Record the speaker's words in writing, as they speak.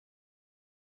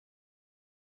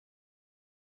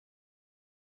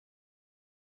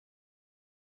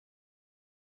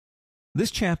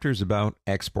This chapter is about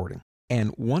exporting.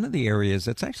 And one of the areas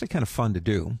that's actually kind of fun to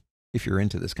do, if you're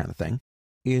into this kind of thing,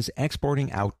 is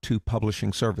exporting out to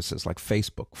publishing services like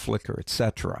Facebook, Flickr,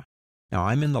 etc. Now,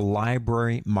 I'm in the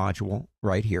library module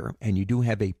right here, and you do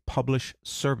have a publish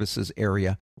services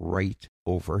area right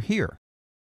over here.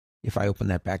 If I open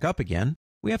that back up again,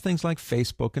 we have things like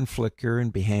Facebook and Flickr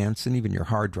and Behance and even your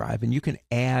hard drive, and you can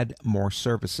add more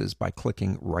services by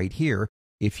clicking right here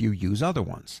if you use other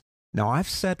ones. Now, I've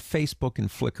set Facebook and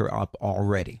Flickr up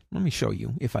already. Let me show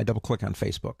you if I double click on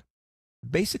Facebook.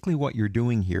 Basically, what you're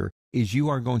doing here is you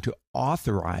are going to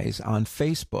authorize on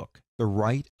Facebook the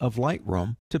right of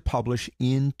Lightroom to publish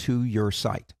into your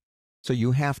site. So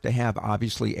you have to have,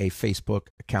 obviously, a Facebook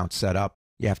account set up.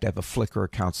 You have to have a Flickr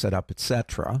account set up,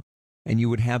 etc. And you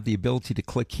would have the ability to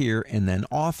click here and then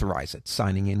authorize it,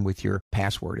 signing in with your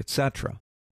password, etc.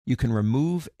 You can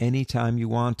remove anytime you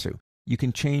want to. You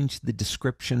can change the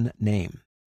description name.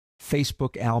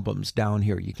 Facebook albums down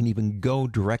here. You can even go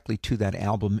directly to that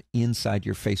album inside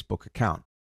your Facebook account.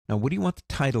 Now, what do you want the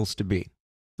titles to be?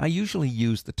 I usually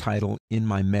use the title in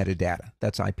my metadata.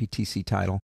 That's IPTC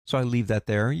title. So I leave that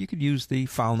there. You could use the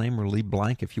file name or leave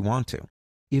blank if you want to.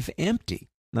 If empty,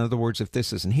 in other words, if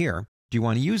this isn't here, do you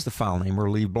want to use the file name or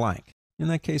leave blank? In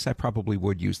that case, I probably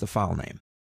would use the file name.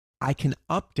 I can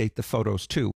update the photos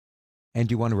too. And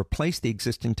you want to replace the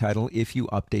existing title if you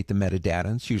update the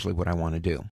metadata. It's usually what I want to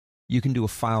do. You can do a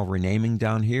file renaming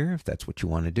down here if that's what you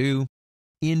want to do.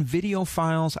 In video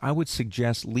files, I would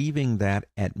suggest leaving that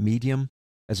at medium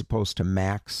as opposed to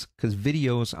max, because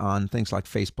videos on things like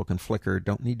Facebook and Flickr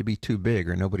don't need to be too big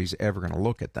or nobody's ever going to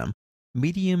look at them.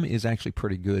 Medium is actually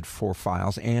pretty good for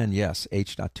files, and yes,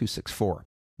 H.264.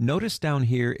 Notice down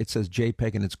here it says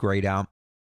JPEG and it's grayed out.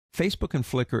 Facebook and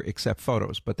Flickr accept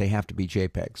photos, but they have to be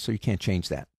JPEG, so you can't change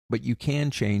that. But you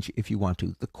can change, if you want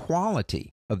to, the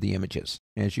quality of the images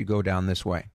as you go down this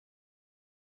way.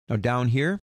 Now down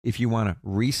here, if you want to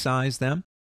resize them,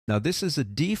 now this is a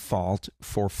default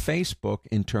for Facebook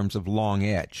in terms of long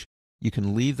edge. You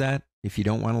can leave that. If you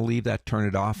don't want to leave that, turn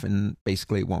it off, and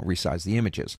basically it won't resize the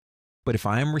images. But if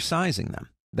I am resizing them,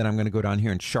 then I'm going to go down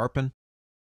here and sharpen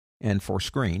and for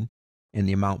screen, and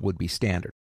the amount would be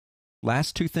standard.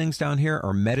 Last two things down here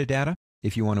are metadata.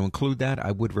 If you want to include that,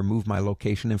 I would remove my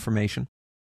location information.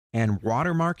 And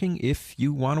watermarking if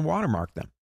you want to watermark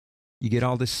them. You get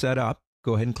all this set up,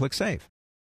 go ahead and click Save.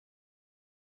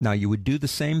 Now, you would do the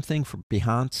same thing for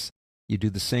Behance. You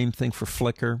do the same thing for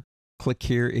Flickr. Click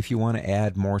here if you want to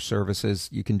add more services.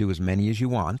 You can do as many as you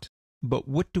want. But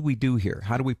what do we do here?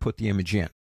 How do we put the image in?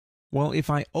 Well, if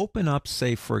I open up,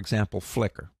 say, for example,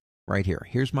 Flickr, right here.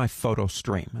 Here's my photo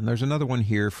stream. And there's another one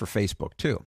here for Facebook,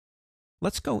 too.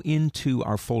 Let's go into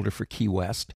our folder for Key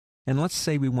West. And let's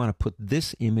say we want to put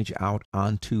this image out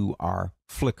onto our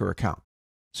Flickr account.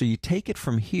 So you take it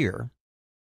from here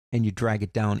and you drag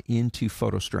it down into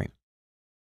PhotoStream.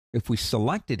 If we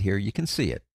select it here, you can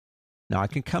see it. Now I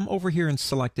can come over here and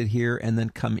select it here and then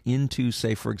come into,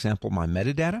 say, for example, my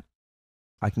metadata.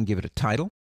 I can give it a title,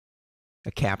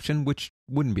 a caption, which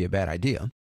wouldn't be a bad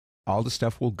idea. All the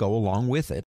stuff will go along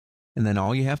with it. And then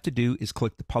all you have to do is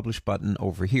click the Publish button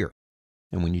over here.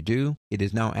 And when you do, it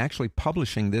is now actually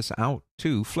publishing this out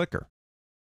to Flickr.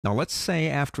 Now let's say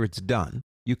after it's done,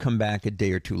 you come back a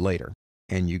day or two later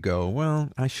and you go, well,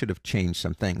 I should have changed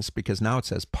some things because now it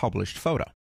says published photo.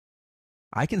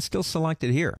 I can still select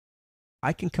it here.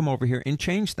 I can come over here and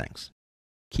change things.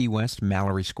 Key West,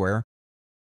 Mallory Square.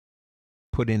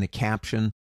 Put in a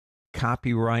caption,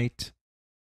 copyright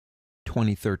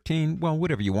 2013, well,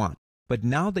 whatever you want. But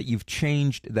now that you've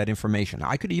changed that information,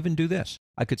 I could even do this.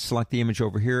 I could select the image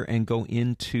over here and go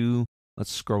into,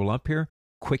 let's scroll up here,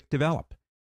 Quick Develop,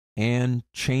 and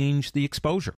change the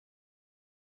exposure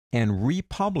and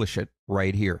republish it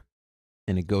right here.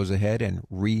 And it goes ahead and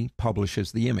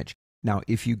republishes the image. Now,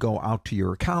 if you go out to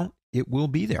your account, it will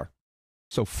be there.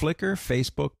 So Flickr,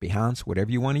 Facebook, Behance,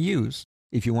 whatever you want to use,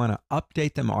 if you want to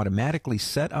update them automatically,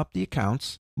 set up the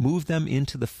accounts, move them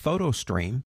into the photo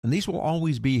stream, and these will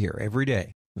always be here every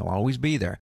day. They'll always be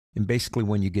there. And basically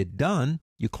when you get done,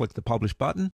 you click the Publish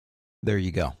button. There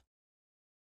you go.